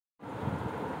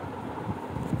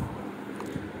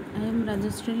I am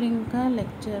Rajashree Linka,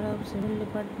 lecturer of Civil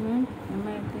Department,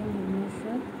 MIT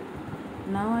Bhubaneswar.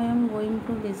 Now I am going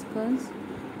to discuss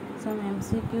some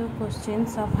MCQ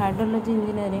questions of Hydrology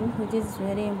Engineering, which is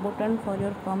very important for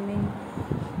your coming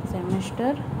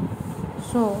semester.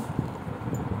 So,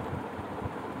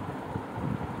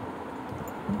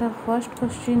 the first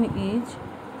question is,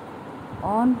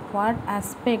 on what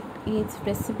aspect is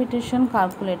precipitation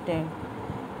calculated?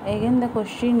 Again the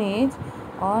question is,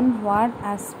 on what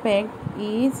aspect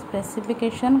is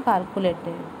precipitation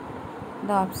calculated?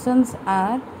 The options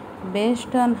are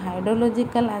based on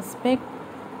hydrological aspect,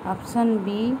 option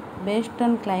B based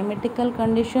on climatical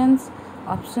conditions,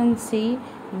 option C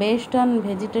based on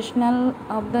vegetational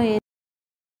of the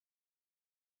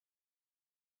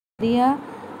area,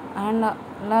 and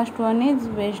last one is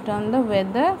based on the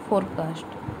weather forecast.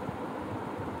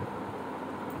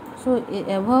 So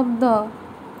above the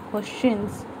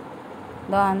questions,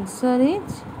 the answer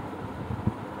is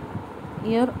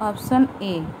your option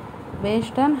A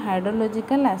based on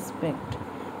hydrological aspect,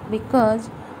 because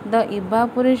the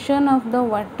evaporation of the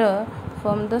water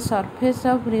from the surface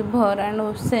of river and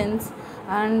oceans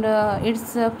and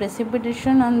its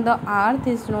precipitation on the earth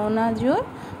is known as your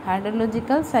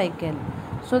hydrological cycle.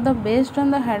 So the based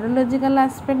on the hydrological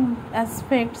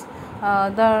aspects,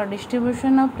 the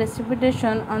distribution of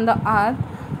precipitation on the earth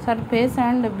surface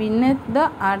and beneath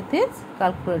the earth is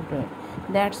calculated.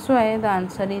 That's why the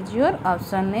answer is your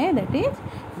option A, that is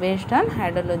based on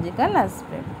hydrological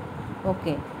aspect.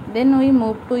 Okay, then we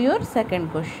move to your second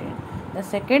question. The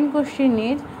second question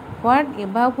is, what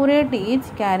evaporate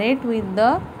is carried with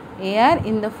the air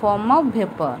in the form of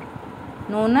vapor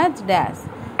known as dash?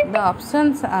 The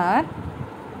options are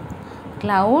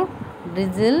cloud,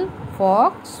 drizzle,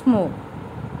 fog, smoke.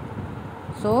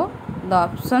 So the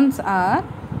options are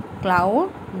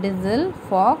cloud, drizzle,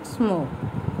 fog, smoke.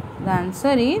 The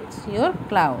answer is your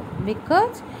cloud,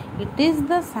 because it is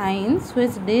the science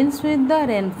which deals with the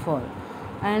rainfall,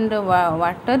 and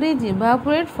water is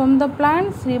evaporated from the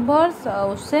plants, rivers,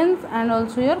 oceans, and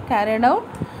also your carried out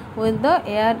with the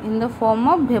air in the form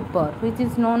of vapor, which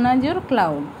is known as your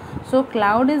cloud. So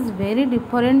cloud is very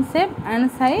different shape and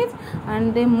size,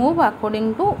 and they move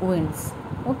according to winds.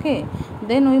 Okay,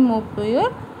 then we move to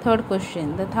your third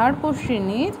question. The third question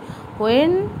is,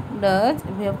 when does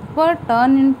vapor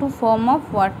turn into form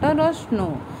of water or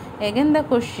snow? Again the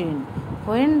question,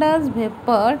 when does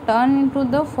vapor turn into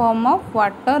the form of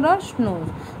water or snow?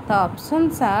 The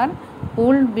options are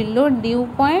cooled below dew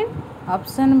point,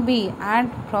 option B at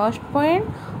frost point,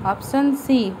 option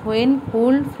C when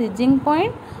cooled freezing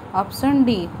point, option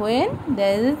D when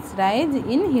there is rise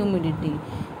in humidity.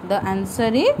 The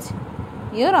answer is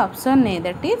your option A,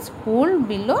 that is cooled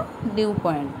below dew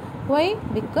point. Why?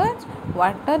 Because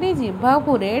water is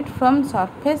evaporated from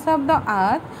surface of the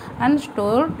earth and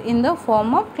stored in the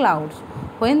form of clouds.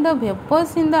 When the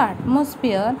vapors in the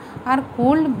atmosphere are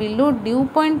cooled below dew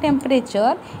point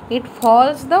temperature, it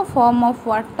falls the form of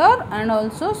water and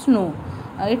also snow.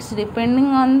 It's depending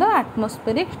on the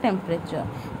atmospheric temperature.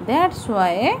 That's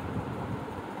why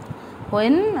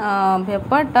when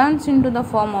vapor turns into the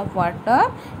form of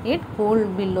water, it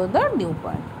cooled below the dew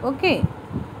point. Okay.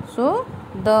 So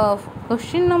the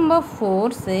question number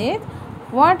 4 says,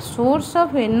 what source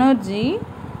of energy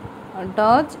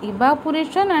does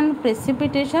evaporation and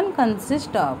precipitation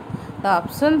consist of? The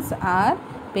options are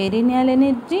perennial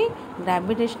energy,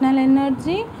 gravitational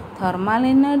energy, thermal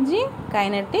energy,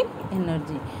 kinetic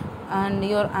energy. And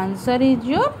your answer is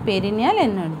your perennial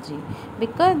energy,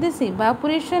 because this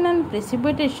evaporation and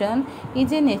precipitation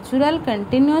is a natural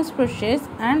continuous process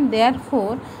and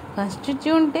therefore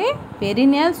constitute a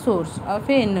perennial source of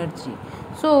energy.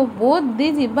 So both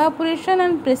this evaporation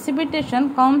and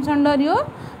precipitation comes under your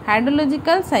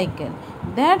hydrological cycle.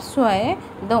 That's why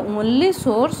the only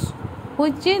source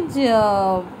which is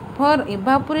for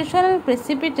evaporation and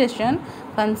precipitation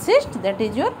consists, that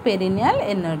is your perennial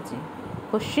energy.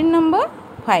 Question number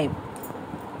 5.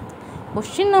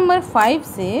 Question number 5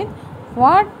 says,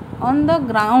 what on the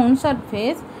ground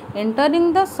surface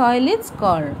entering the soil is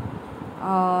called?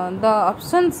 The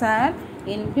options are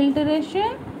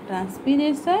infiltration,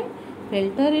 transpiration,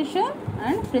 filtration,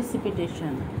 and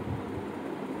precipitation.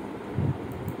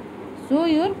 So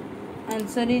your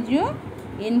answer is your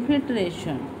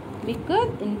infiltration, because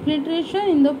infiltration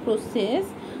in the process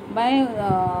by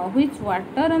which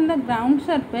water on the ground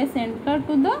surface enter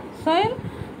to the soil.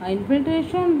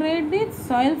 Infiltration rate is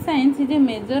soil science is a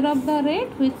measure of the rate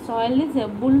which soil is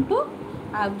able to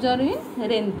absorb in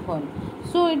rainfall.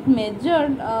 So it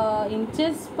measured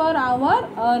inches per hour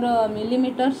or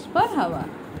millimeters per hour.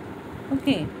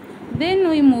 Okay, then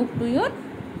we move to your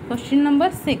question number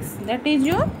 6, that is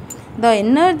your the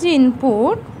energy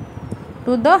input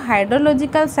to the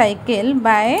hydrological cycle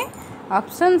by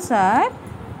options are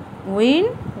wind,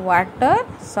 water,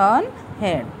 sun,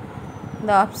 head.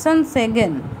 The options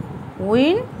again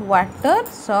wind, water,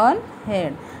 sun,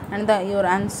 head, and your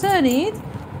answer is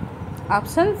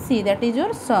option C, that is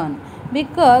your sun,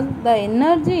 because the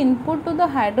energy input to the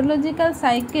hydrological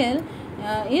cycle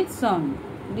is sun.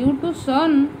 Due to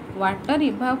sun, water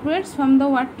evaporates from the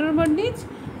water bodies,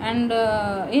 and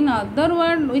in other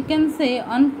words we can say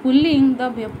on cooling, the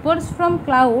vapors from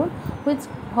cloud which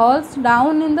falls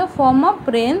down in the form of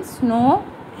rain, snow,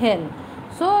 hail.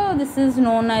 So this is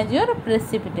known as your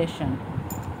precipitation.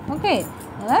 Okay,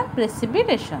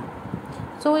 precipitation.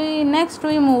 So next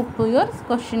we move to your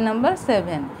question number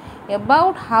 7,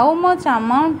 about how much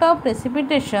amount of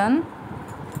precipitation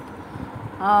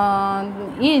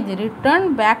is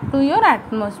returned back to your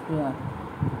atmosphere.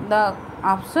 The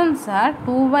options are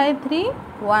 2 by 3,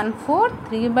 1/4,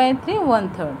 3 by 3,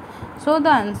 1/3. So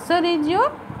the answer is your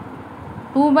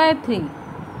 2 by 3,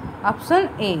 option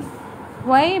A.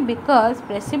 Why? Because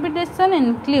precipitation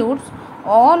includes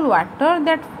all water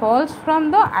that falls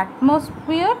from the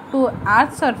atmosphere to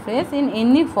earth's surface in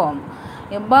any form.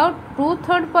 About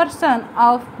 2/3%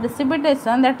 of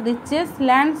precipitation that reaches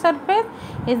land surface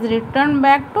is returned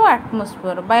back to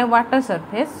atmosphere by water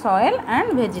surface, soil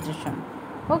and vegetation.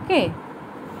 Okay.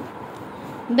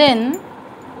 Then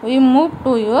we move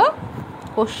to your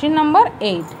question number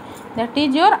 8, that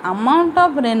is your amount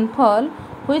of rainfall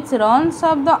which runs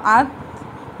off the earth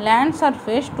land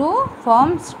surface to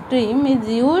form stream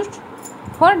is used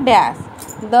for dash.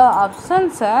 The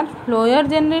options are flower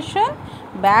generation,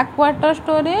 backwater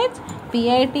storage,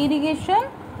 PIT irrigation,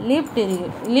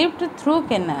 lift through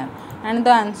canal, and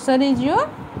the answer is your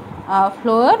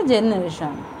flower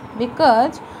generation,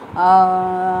 because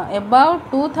about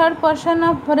 2/3%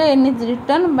 of rain is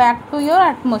returned back to your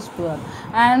atmosphere,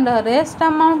 and rest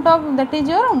amount of, that is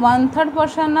your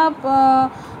 1/3% of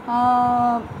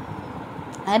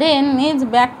rain is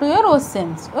back to your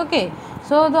oceans. Okay,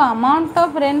 so the amount of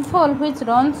rainfall which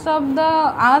runs off the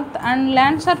earth and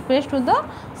land surface to the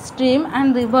stream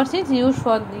and rivers is used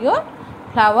for your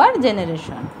flower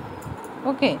generation.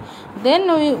 Okay, then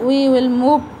we will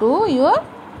move to your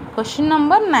question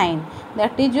number 9,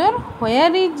 that is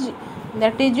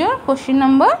your question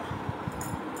number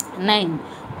 9,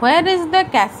 where is the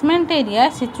catchment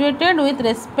area situated with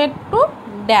respect to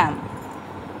dam?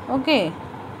 Okay,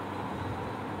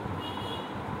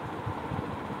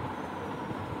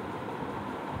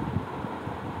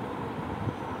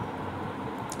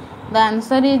 the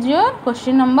answer is your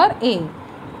question number A,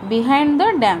 behind the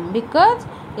dam, because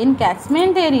in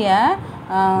catchment area,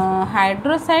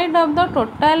 hydroside of the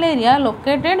total area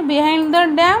located behind the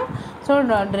dam. So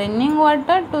draining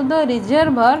water to the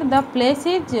reservoir, the place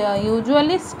is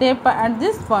usually step at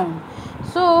this point.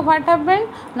 So what happened?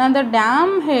 Now the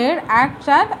dam head acts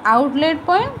as outlet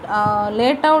point,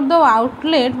 let out the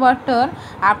outlet water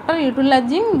after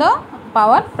utilizing the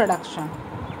power production.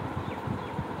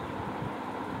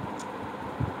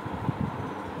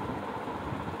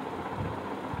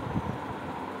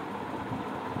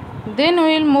 Then we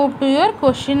will move to your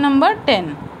question number 10.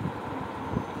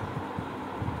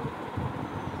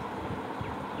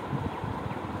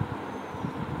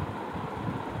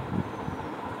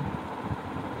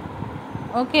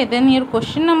 Okay, then your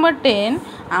question number 10,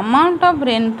 amount of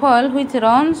rainfall which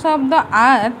runs off the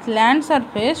earth land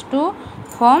surface to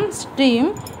form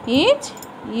stream is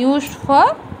used for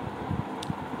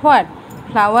what?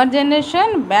 Flower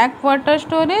generation, backwater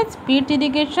storage, pit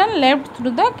irrigation, left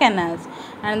through the canals,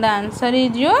 and the answer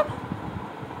is your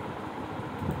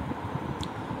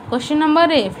question number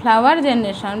A, flower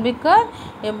generation, because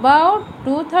about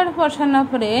 2/3%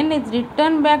 of rain is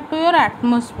returned back to your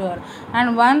atmosphere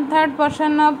and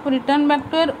 1/3% of return back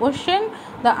to your ocean.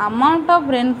 The amount of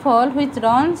rainfall which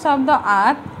runs off the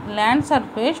earth land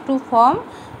surface to form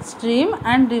stream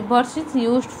and rivers is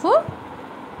used for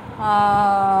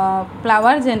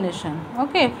flower generation.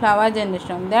 Okay, flower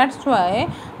generation. That's why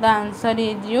the answer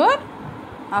is your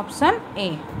option A.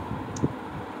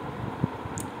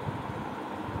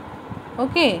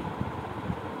 Okay,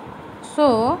 so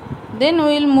then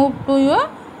we will move to your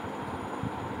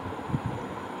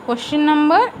question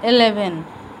number 11.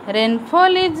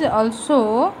 Rainfall is also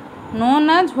known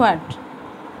as what?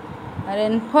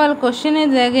 Rainfall question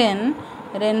is again,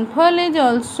 rainfall is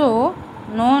also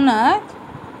known as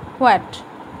what?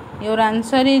 Your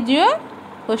answer is your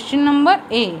question number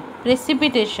A,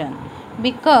 precipitation,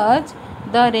 because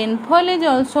the rainfall is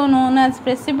also known as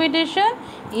precipitation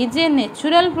is a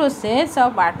natural process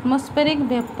of atmospheric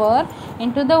vapor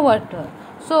into the water.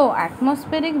 So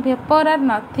atmospheric vapor are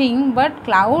nothing but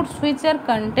clouds which are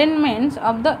containments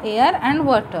of the air and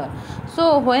water.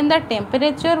 So when the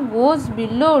temperature goes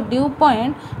below dew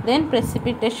point, then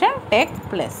precipitation takes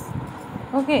place.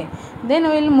 Okay, then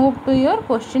we will move to your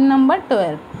question number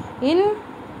 12. In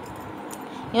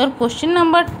your question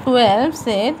number 12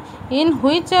 says, in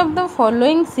which of the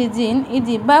following season is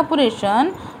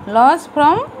evaporation loss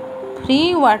from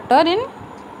free water in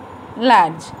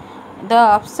large? The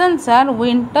options are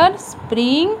winter,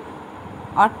 spring,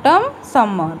 autumn,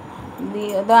 summer.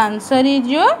 The answer is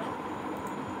your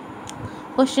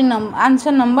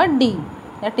answer number D,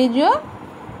 that is your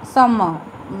summer,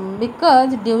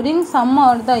 because during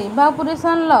summer the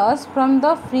evaporation loss from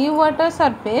the free water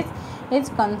surface is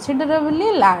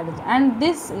considerably large, and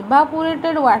this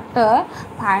evaporated water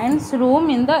finds room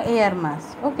in the air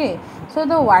mass. Okay, so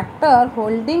the water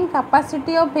holding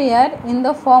capacity of air in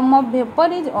the form of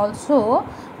vapor is also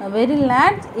very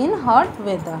large in hot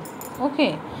weather.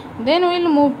 Okay, then we will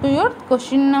move to your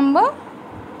question number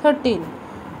 13.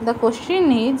 The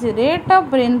question is, rate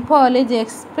of rainfall is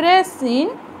expressed in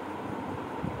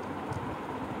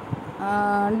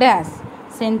dash,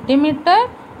 centimeter,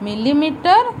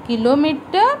 millimeter,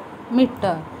 kilometer,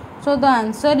 meter. So the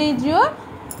answer is your,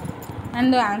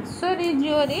 and the answer is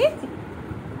your is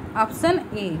option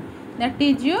A, that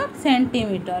is your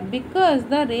centimeter, because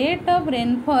the rate of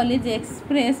rainfall is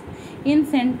expressed in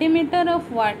centimeter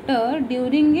of water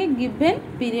during a given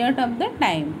period of the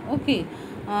time. Okay,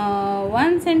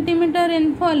 1 centimeter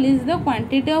rainfall is the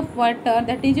quantity of water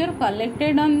that is your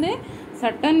collected on the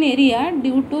certain area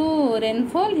due to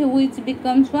rainfall, which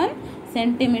becomes 1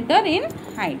 centimeter in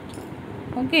height.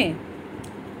 Okay,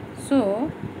 so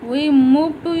we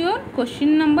move to your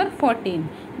question number 14,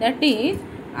 that is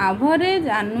average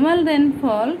annual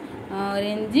rainfall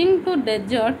ranging to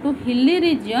desert to hilly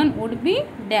region would be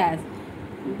dash.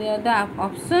 The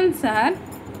options are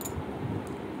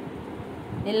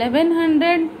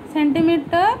 1100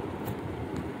 centimeter,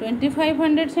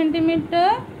 2500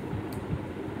 centimeter,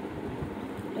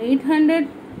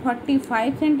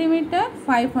 845 centimeter,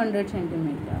 500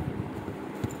 centimeter.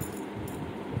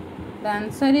 The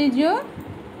answer is your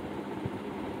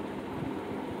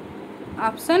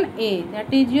option A,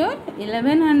 that is your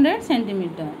 1100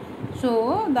 centimeter.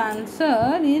 So the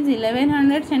answer is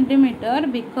 1100 centimeter,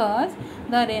 because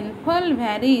the rainfall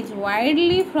varies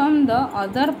widely from the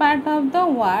other part of the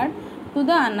world to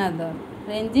the another,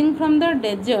 ranging from the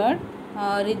desert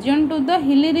region to the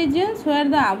hilly regions, where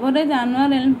the average annual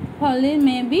rainfall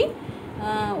may be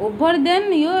over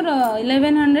than your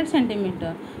 1100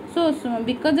 centimeter. So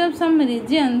because of some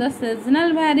region, the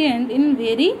seasonal variant in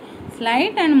very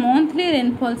slight and monthly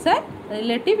rainfalls are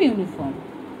relatively uniform.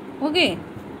 Okay,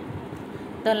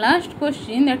 the last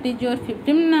question, that is your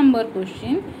 15 number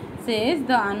question, says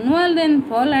the annual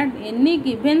rainfall at any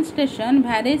given station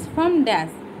varies from dash.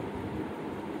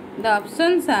 The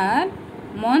options are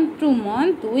month to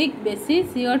month, week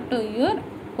basis, year to year,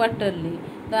 quarterly.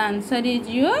 The answer is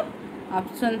your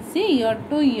option C, year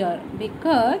to year,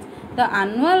 because the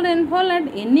annual rainfall at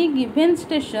any given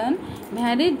station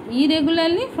varies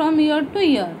irregularly from year to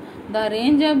year. The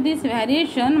range of this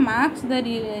variation marks the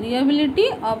reliability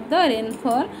of the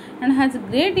rainfall and has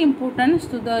great importance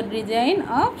to the design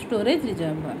of storage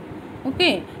reservoir.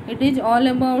 Okay, it is all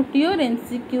about your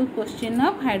MCQ question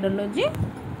of hydrology.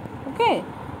 Okay,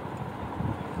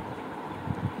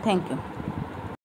 thank you.